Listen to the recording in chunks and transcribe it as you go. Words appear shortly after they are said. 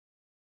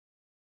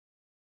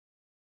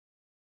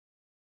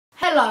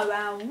Hello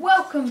and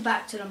welcome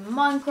back to the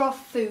Minecraft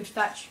Food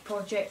Factory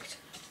Project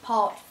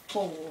Part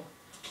 4.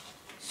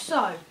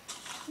 So,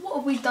 what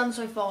have we done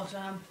so far,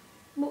 Sam?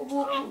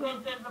 Oh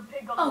god, there's a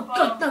pig on oh the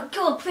farm. god, no,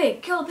 kill the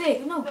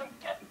pig, no.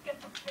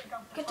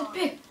 Get the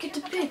pig Get the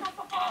pig.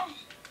 Fuck,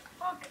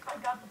 I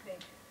got the pig.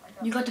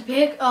 You got the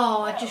pig?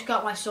 Oh, I Yeah. just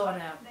got my sword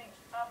out.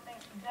 I think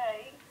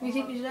today... You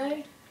think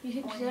today?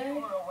 When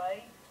you were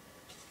away,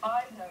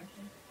 I noticed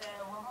there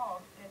were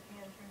hogs getting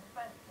in through the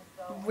fence and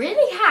stuff.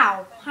 Really?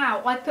 How?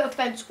 How? I put a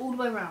fence all the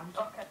way around.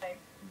 Okay,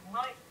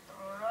 right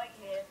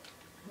here.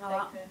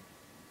 Ah. They could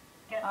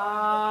get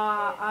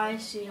I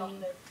see.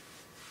 beyond it.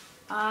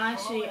 I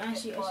see. They climb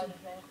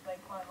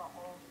up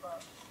walls,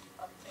 but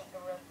I think the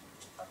rest...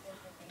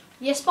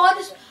 Yeah,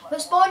 spiders,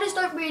 but spiders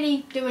don't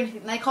really do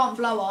anything. They can't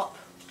blow up.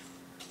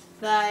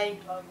 They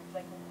can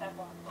step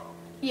on the floor.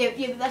 yeah,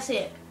 but that's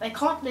it. They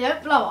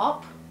don't blow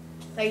up.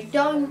 They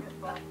don't,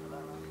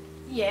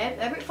 yeah,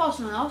 they're a bit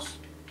faster than us.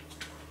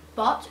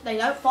 But they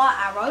don't fire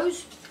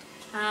arrows.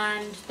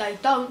 And they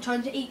don't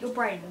turn to eat your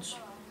brains.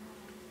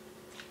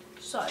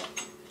 So,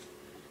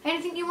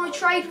 anything you want to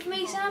trade with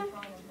me, Sam?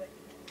 Well,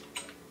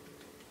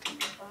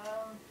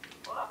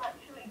 I've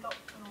actually got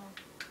some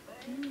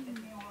food if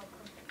you want to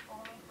cook it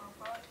for me for a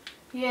price.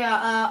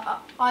 Yeah,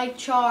 I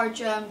charge,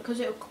 because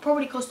it'll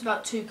probably cost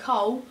about 2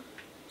 coal.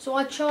 So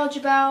I charge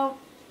about,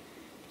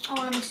 oh,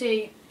 let me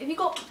see. Have you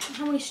got,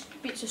 how many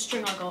bits of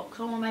string I got?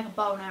 Because I want to make a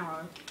bow and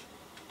arrow.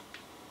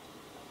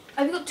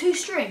 Have you got 2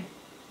 string?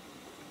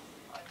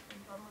 I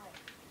think I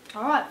might.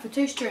 Alright, for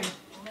 2 string.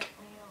 Let me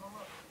have a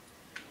look.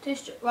 2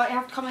 string. Right, you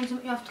have to come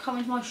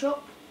into my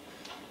shop.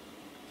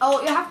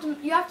 Oh, you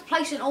have to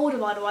place an order,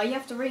 by the way. You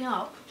have to ring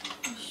up.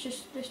 It's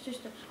just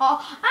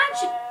oh,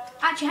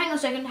 actually, hang on a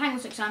second,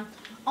 Sam.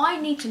 I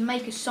need to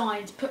make a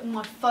sign to put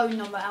my phone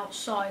number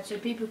outside so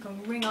people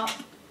can ring up.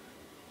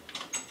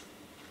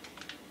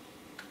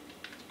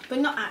 But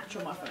not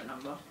actual my phone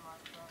number.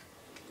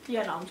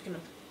 Yeah, no, I'm just gonna.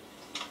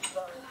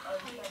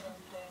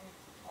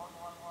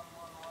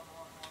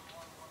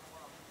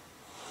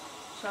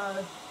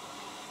 So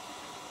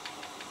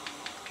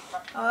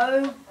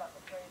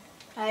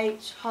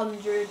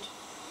 0800.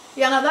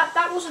 Yeah, no,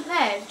 that wasn't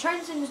there. The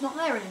train centre's not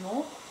there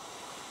anymore.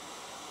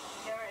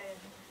 Here it is.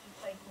 It's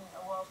just taking a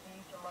while for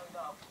you to load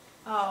up.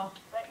 Oh.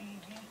 But you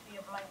see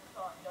a blank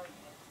sign, don't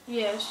you?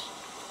 Yes.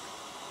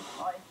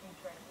 I see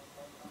trainable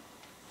paper.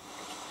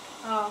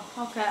 Oh,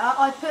 okay.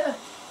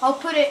 I'll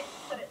put it.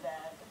 Put it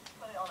there. Just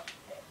put it on a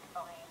stick. I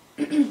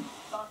mean,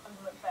 sometimes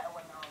look better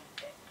when they're on a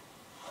stick.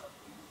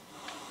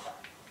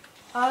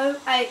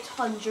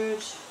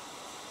 0800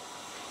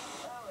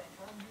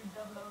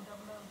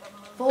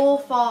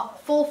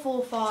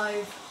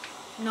 445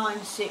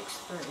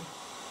 963.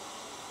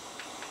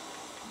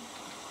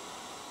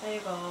 There you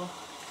go.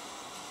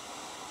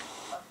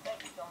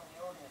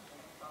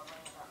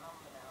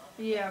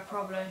 Yeah,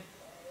 probably.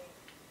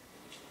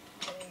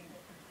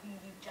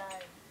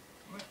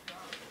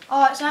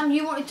 Alright, Sam,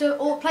 you wanted to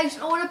place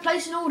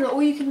an order,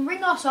 or you can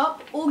ring us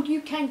up, or you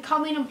can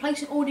come in and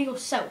place an order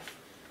yourself.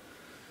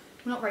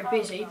 We're not very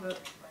busy, but...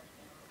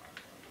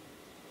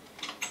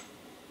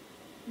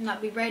 And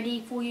that'll be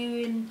ready for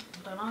you in,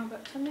 I don't know,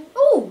 about 10 minutes.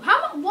 Oh, why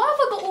have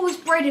I got all this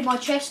bread in my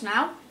chest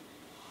now?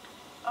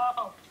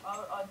 Oh,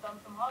 I've done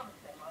some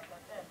harvesting, like I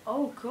said.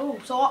 Oh, cool.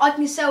 So I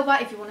can sell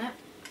that if you want it.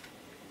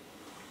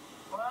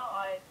 Well,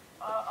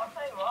 I'll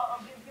tell you what, I'll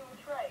give you a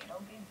trade.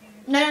 I'll give you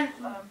No.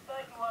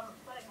 31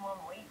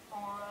 wheat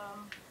for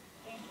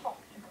these pork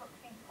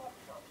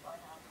chops I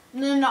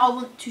have. No, I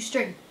want 2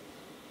 string.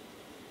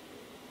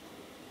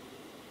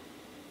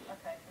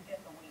 Okay, forget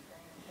the wheat then.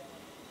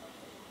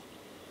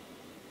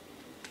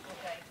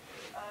 Okay,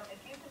 if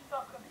you can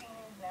start cooking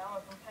these now, I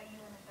can pay you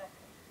in a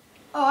second.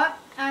 Alright,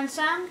 and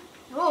Sam?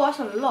 Oh, that's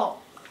a lot.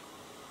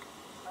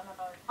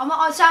 I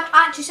know. Sam,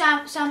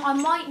 I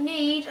might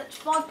need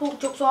 5 pork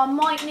chops, so I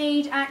might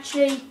need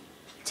actually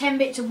 10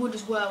 bits of wood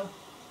as well.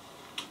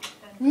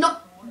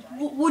 Not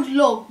wooden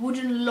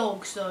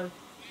logs though.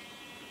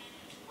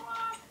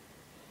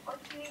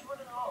 What do you need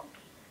wooden logs?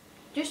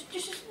 Just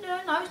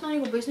no, it's none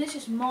of your business.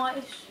 It's my.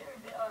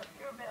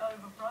 You're a bit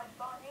overpriced,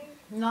 aren't you?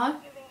 No.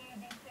 I'm giving you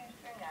these 2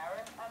 string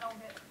arrows, and I'll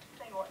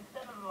tell you what,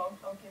 instead of the logs,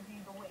 I'll give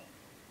you the wheat.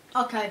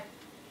 Okay.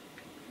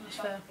 That's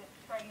fair.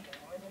 It's trading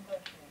with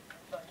negotiating.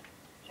 So 2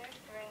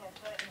 string and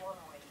 31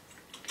 wheat.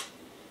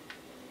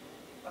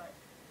 Right.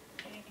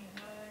 Here you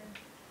go.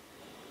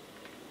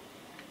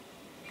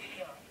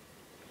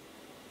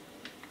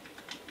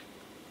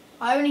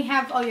 I only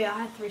have. Oh yeah,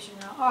 I had 3 string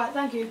now. All right,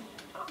 thank you.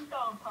 I'm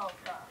done,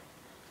 Polka.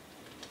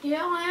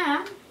 Yeah, I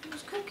am. I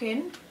was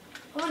cooking.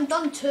 I've only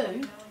done 2. Now you're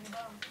done.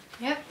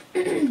 Yep.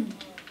 I'm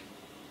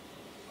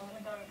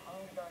gonna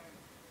go.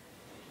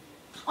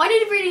 I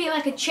need to really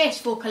make a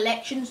chest for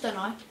collections, don't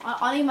I?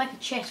 I need to make a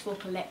chest for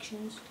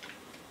collections.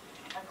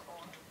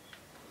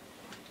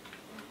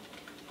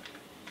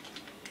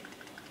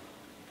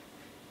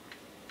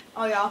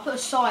 Oh yeah, I'll put a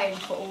sign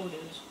for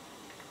orders.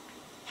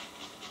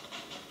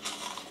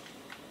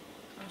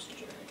 That's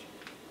true.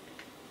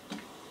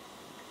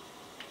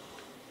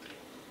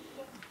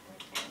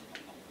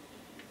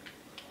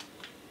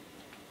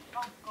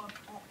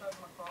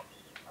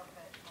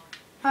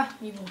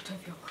 You will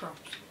have your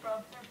crops.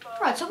 Grab your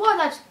Right, so while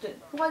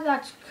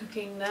that's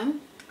cooking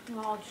them,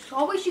 I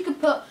wish you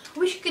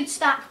could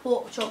stack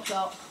pork chops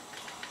up.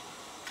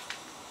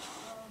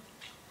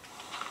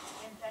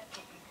 In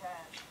Tekkit you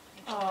can.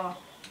 You can Oh.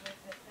 use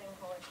this thing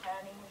called a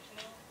canning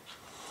machine.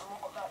 And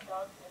what that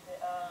does is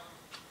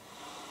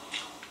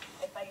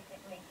it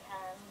basically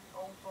cans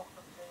all sorts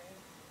of food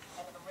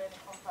in a really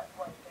compact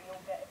way. So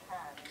you'll get a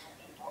can and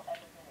you'll eat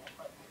whatever's in it,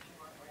 but which you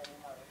won't really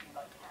know if you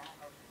like can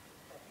of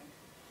food.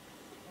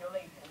 You'll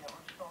eat it and it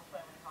will store so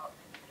many parts.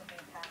 It could be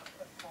a can of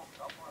cooked pork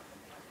chop or it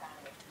could be a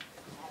can of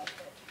raw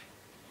fish.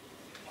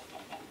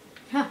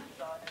 Huh.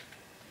 So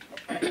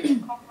it's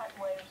a compact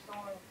way of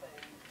storing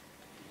food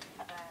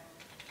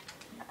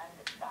and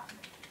it's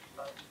stacked.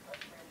 So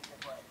that's a really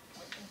good way.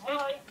 Which is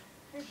why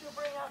you should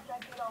bring out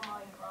Tekkit on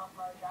Minecraft,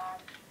 Mojang.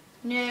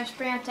 Yeah,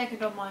 bring out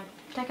Tekkit on mine.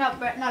 Bring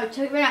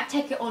out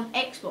Tekkit on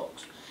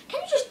Xbox.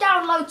 Can you just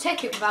download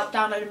Tekkit without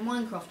downloading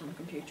Minecraft on the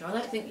computer? I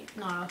don't think.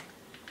 No. No,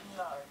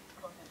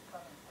 because it's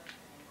kind of supposed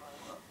to be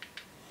Minecraft.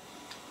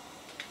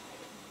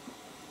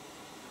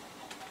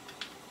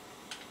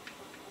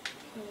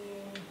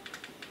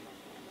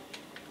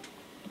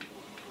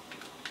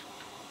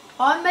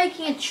 I'm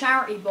making a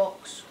charity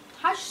box.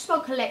 How do you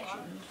spell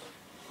collections?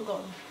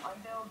 Forgotten. I'm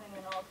building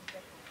an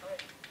artificial tree.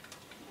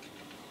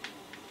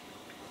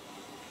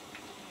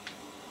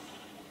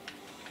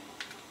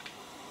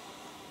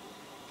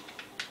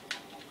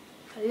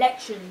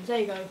 Collections. There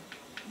you go.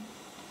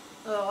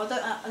 Oh, I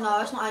don't. No,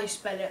 that's not how you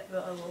spell it,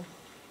 but I will.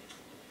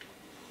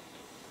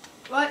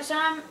 Right,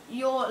 Sam,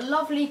 your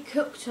lovely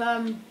cooked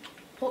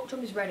pork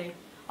chop is ready.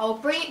 I'll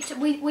bring it to.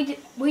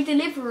 We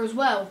deliver as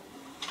well,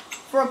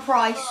 for a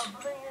price.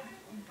 Bring it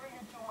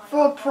to my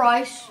For a house.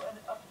 price.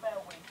 A spare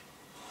week.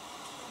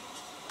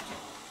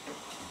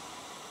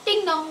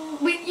 Ding dong.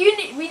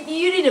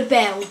 You need a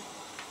bell.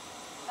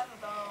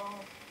 Hello.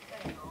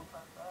 There you go,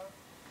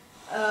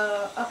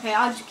 Pepper. Okay,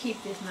 I'll just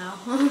keep this now.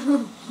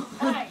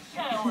 Hey,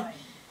 get away.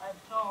 I'm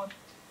told.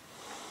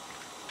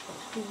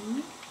 Ding,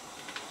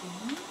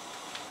 ding,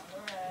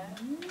 Alright.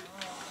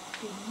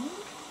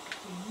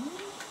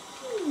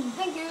 ding,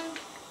 thank you.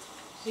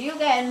 See you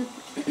again.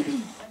 Let's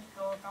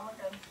go. Come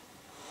again.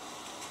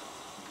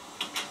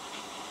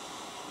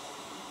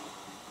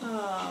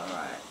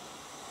 Alright.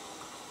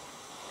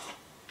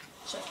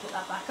 So put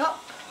that back up.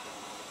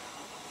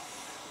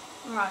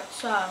 Right,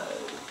 so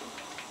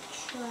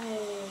tray.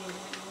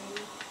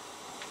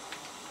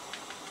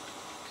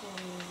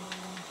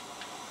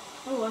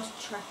 Oh, that's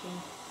tracking.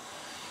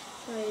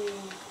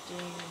 Trading.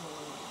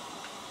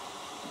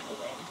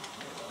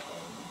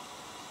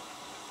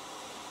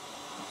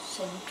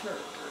 Center.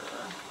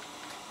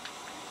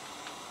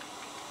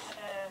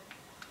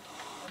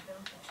 I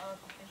built an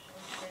artificial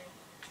tree.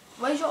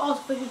 Where's your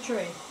artificial tree?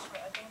 I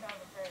think I have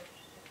a pair of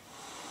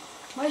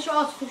sticks. Where's your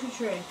artificial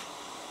tree? I have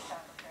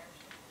a pair of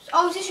sticks.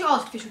 Oh, is this your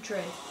artificial tree?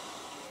 Yeah.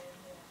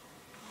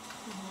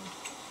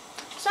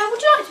 Sam,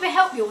 would you like me to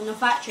help you in the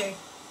factory?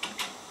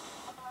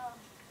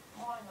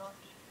 Why not?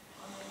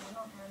 I mean, we're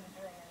not really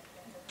doing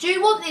anything. Do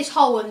you want this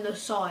hole in the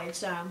side,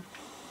 Sam?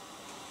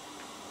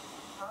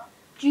 Huh?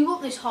 Do you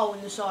want this hole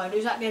in the side, or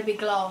is that going to be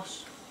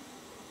glass?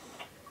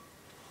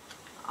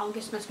 I'm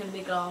guessing that's going to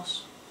be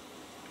glass.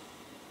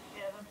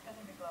 Yeah, that's going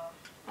to be glass.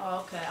 Oh,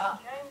 okay.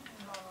 James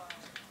is online.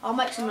 I'll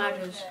make some Hello,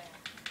 ladders.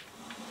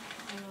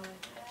 James.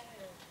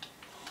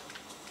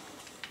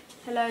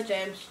 Hello,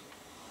 James.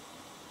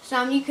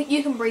 Sam, you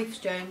can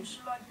brief James. Would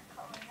you like to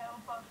come and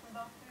help us with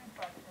our food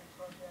factory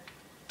project?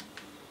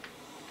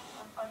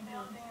 I'm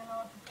building an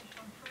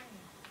artificial tree.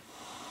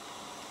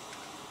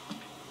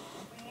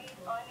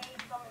 I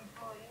need some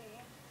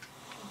employees.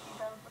 Could you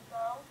help us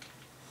out?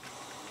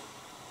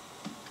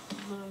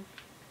 No.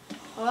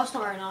 Oh, that's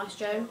not very nice,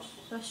 James.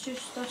 That's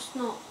just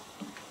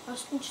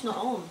not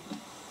on.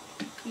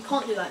 You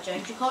can't do that,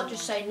 James. You can't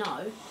just say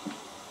no.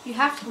 You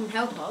have to come and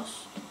help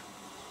us.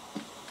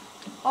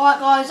 Alright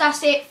guys,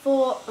 that's it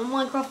for the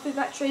Minecraft Food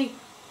Factory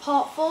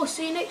Part 4.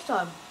 See you next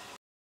time.